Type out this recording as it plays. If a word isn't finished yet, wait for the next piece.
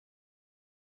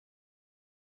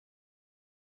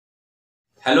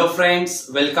Hello friends,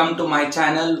 welcome to my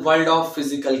channel World of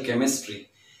Physical Chemistry.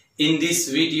 In this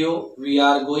video, we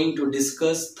are going to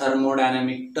discuss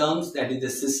thermodynamic terms, that is the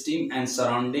system and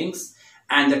surroundings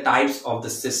and the types of the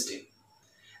system.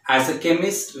 As a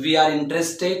chemist, we are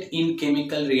interested in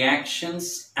chemical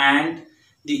reactions and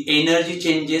the energy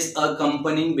changes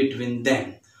accompanying between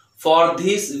them. For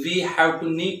this, we have to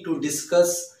need to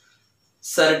discuss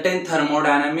certain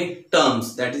thermodynamic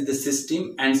terms, that is the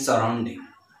system and surrounding.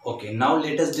 Okay, now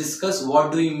let us discuss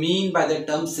what do we mean by the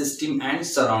term system and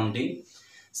surrounding.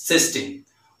 System.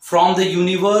 From the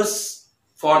universe,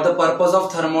 for the purpose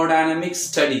of thermodynamic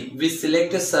study, we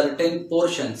select a certain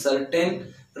portion,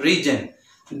 certain region.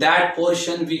 That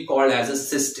portion we call as a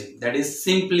system. That is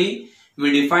simply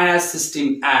we define as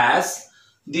system as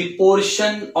the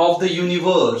portion of the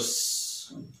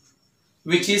universe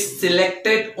which is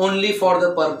selected only for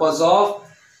the purpose of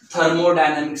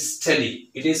thermodynamic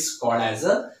study. It is called as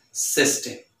a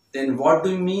system. Then what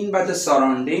do you mean by the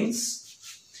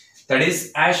surroundings? That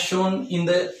is, as shown in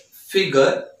the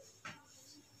figure,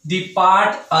 the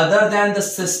part other than the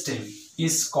system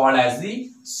is called as the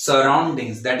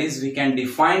surroundings. That is, we can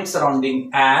define surrounding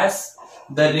as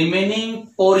the remaining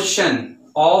portion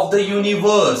of the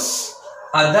universe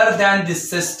other than this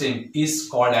system is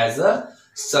called as a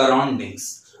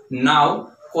surroundings.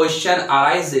 Now, question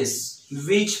arises,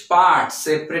 which part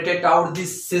separated out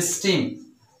this system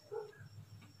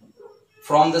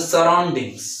from the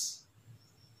surroundings?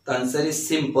 The answer is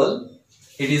simple.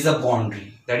 It is a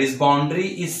boundary. That is, boundary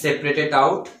is separated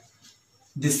out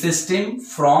the system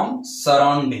from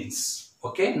surroundings.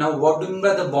 Okay. Now, what do you mean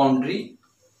by the boundary?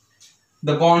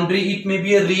 The boundary, it may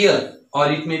be a real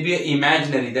or it may be a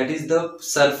imaginary. That is the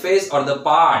surface or the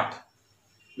part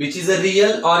which is a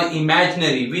real or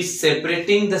imaginary, which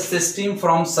separating the system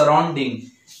from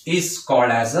surrounding is called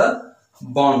as a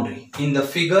boundary. In the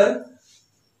figure,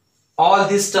 all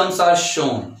these terms are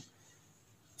shown.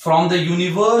 From the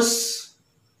universe,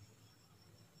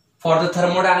 for the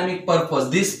thermodynamic purpose,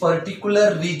 this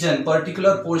particular region,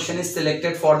 particular portion is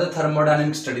selected for the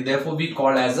thermodynamic study. Therefore, we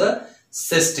call as a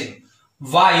system.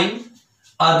 While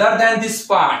other than this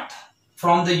part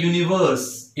from the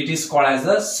universe, it is called as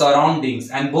a surroundings.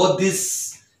 And both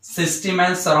this system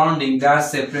and surrounding, they are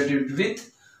separated with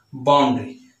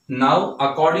boundary. Now,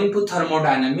 according to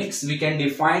thermodynamics, we can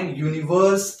define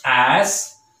universe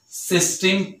as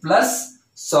system plus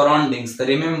surroundings.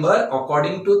 Remember,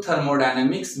 according to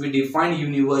thermodynamics, we define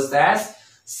universe as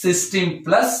system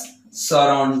plus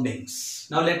surroundings.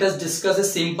 Now, let us discuss a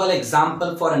simple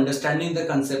example for understanding the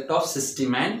concept of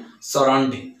system and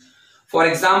surrounding. For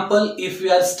example, if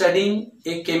we are studying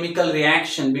a chemical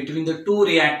reaction between the two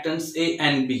reactants A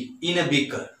and B in a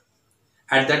beaker,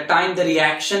 at that time the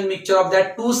reaction mixture of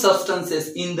that two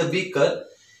substances in the beaker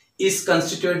is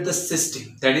constituted the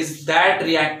system. That is, that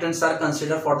reactants are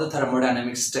considered for the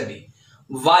thermodynamic study.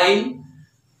 While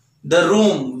the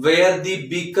room where the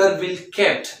beaker will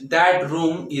kept, that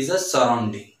room is a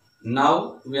surrounding.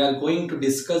 Now we are going to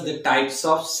discuss the types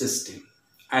of system.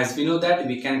 As we know that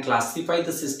we can classify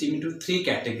the system into three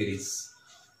categories: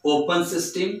 open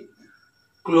system,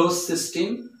 closed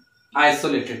system,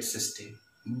 isolated system.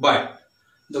 But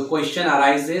the question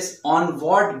arises, on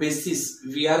what basis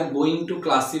we are going to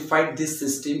classify this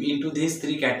system into these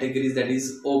three categories, that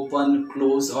is open,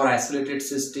 closed or isolated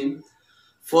system.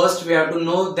 First, we have to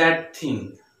know that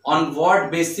thing. On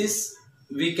what basis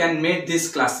we can make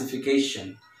this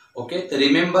classification? Okay, so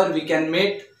remember, we can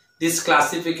make this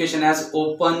classification as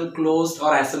open, closed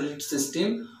or isolated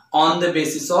system on the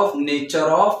basis of nature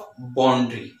of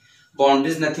boundary.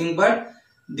 Boundary is nothing but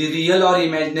the real or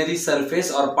imaginary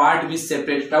surface or part which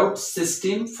separates out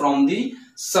system from the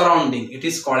surrounding. It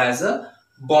is called as a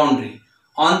boundary.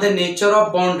 On the nature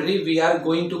of boundary, we are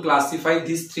going to classify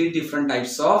these three different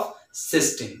types of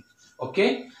system.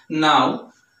 Okay.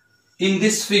 Now, in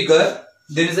this figure,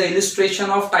 there is an illustration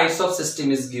of types of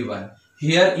system is given.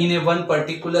 Here in a one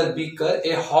particular beaker,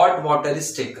 a hot water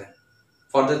is taken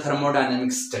for the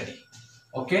thermodynamic study.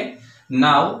 Okay.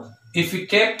 Now, if we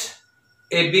kept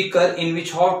a beaker in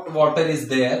which hot water is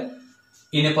there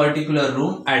in a particular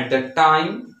room, at that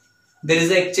time, there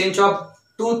is an exchange of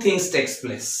two things takes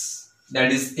place.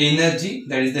 That is energy,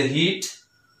 that is the heat,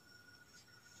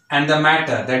 and the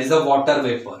matter, that is the water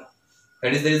vapor.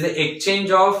 That is, there is an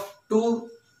exchange of two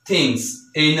things,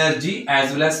 energy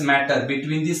as well as matter,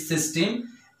 between this system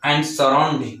and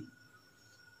surrounding.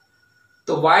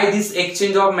 So why this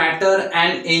exchange of matter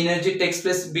and energy takes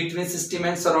place between system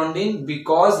and surrounding?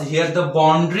 Because here the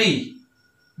boundary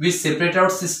which separate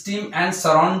out system and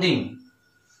surrounding,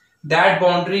 that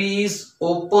boundary is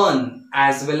open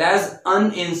as well as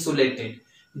uninsulated.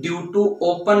 due to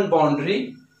open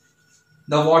boundary,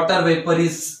 the water vapor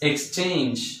is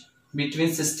exchanged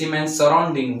between system and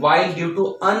surrounding, while due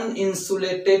to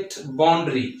uninsulated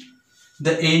boundary,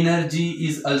 the energy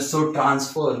is also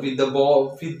transferred with the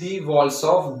walls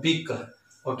of beaker.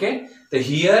 Okay,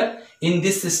 here in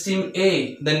this system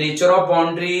A, the nature of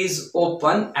boundary is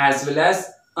open as well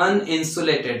as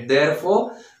uninsulated.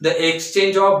 Therefore, the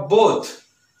exchange of both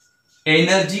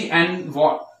energy and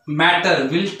matter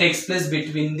will take place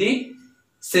between the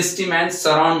system and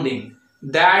surrounding.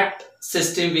 That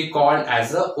system we call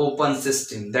as a open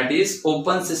system. That is,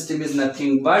 open system is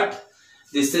nothing but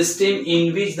the system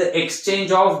in which the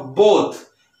exchange of both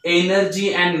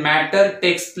energy and matter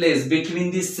takes place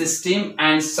between the system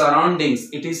and surroundings.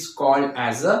 It is called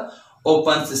as a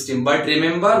open system. But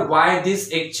remember why this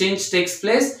exchange takes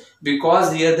place?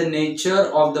 Because here the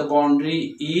nature of the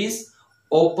boundary is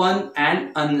open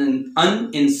and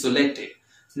uninsulated.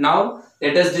 Now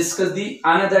let us discuss the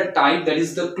another type, that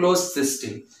is the closed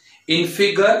system. In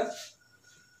figure,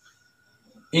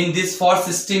 in this for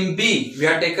system B, we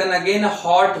have taken again a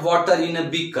hot water in a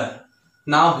beaker.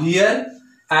 Now here,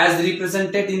 as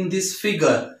represented in this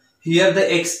figure, here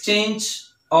the exchange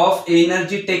of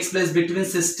energy takes place between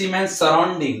system and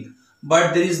surrounding,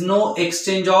 but there is no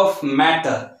exchange of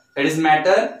matter. That is,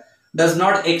 matter does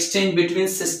not exchange between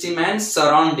system and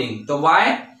surrounding. So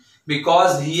why?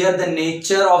 Because here the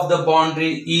nature of the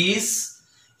boundary is,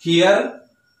 here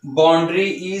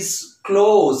boundary is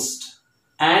closed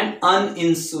and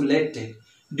uninsulated.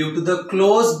 Due to the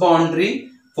closed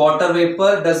boundary, water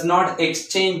vapor does not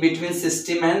exchange between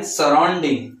system and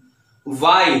surrounding,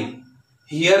 while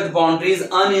here the boundary is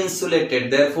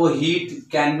uninsulated. Therefore, heat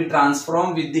can be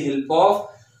transformed with the help of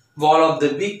wall of the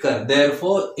beaker.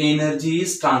 Therefore, energy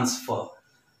is transferred.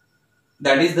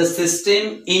 That is the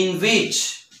system in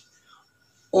which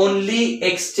only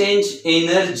exchange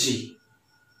energy,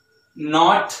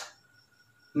 not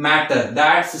matter.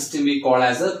 That system we call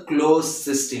as a closed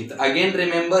system. Again,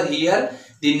 remember here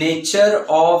the nature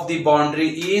of the boundary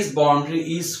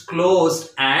is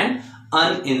closed and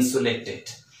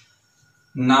uninsulated.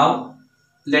 Now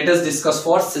let us discuss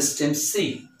for system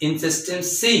C. In system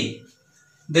C,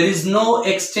 there is no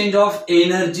exchange of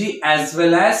energy as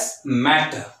well as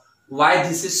matter. Why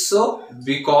this is so?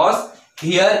 Because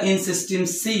here in system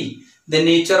C, the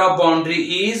nature of boundary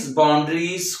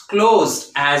is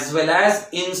closed as well as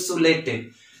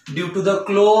insulated. Due to the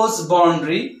closed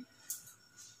boundary,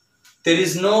 there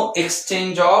is no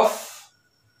exchange of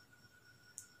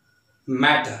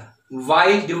matter.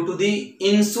 While due to the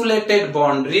insulated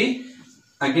boundary,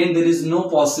 again there is no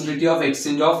possibility of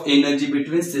exchange of energy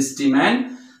between system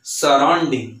and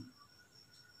surrounding.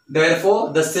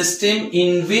 Therefore, the system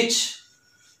in which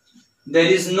there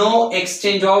is no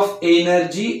exchange of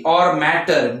energy or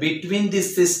matter between the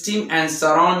system and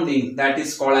surrounding, that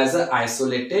is called as an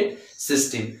isolated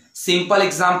system. Simple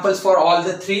examples for all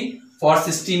the three. For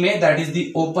system A, that is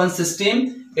the open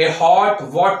system, a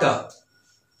hot water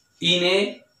in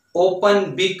a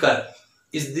open beaker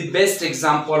is the best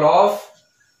example of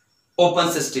open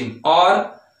system.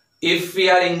 Or if we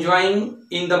are enjoying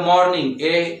in the morning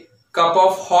a cup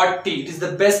of hot tea, it is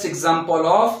the best example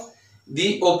of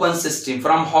the open system.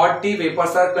 From hot tea,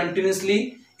 vapors are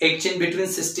continuously exchanged between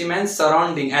system and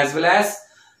surrounding, as well as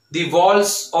the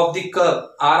walls of the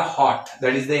cup are hot.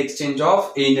 That is, the exchange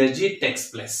of energy takes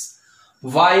place.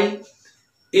 While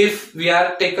if we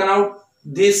are taken out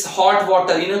this hot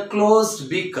water in a closed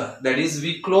beaker, that is,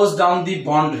 we close down the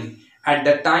boundary, at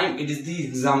that time it is the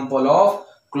example of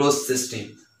closed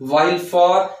system. While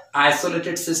for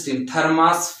isolated system,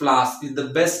 thermos flask is the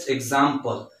best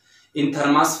example. In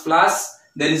thermos flask,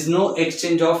 there is no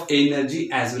exchange of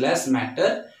energy as well as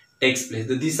matter takes place.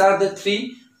 These are the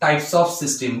three types of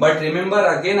system. But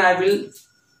remember, again I will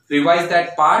revise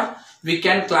that part. We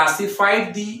can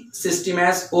classify the system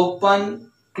as open,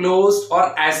 closed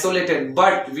or isolated,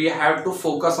 but we have to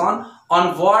focus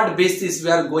on what basis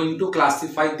we are going to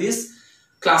classify this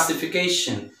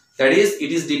classification. That is,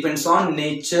 it is depends on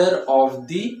nature of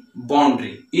the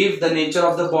boundary. If the nature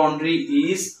of the boundary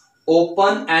is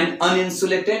open and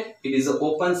uninsulated, it is an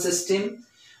open system.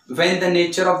 When the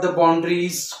nature of the boundary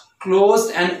is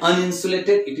closed and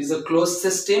uninsulated, it is a closed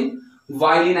system.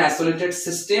 While in isolated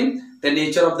system, the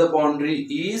nature of the boundary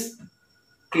is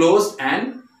closed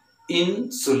and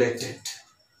insulated.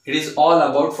 It is all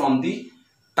about from the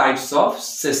types of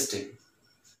system.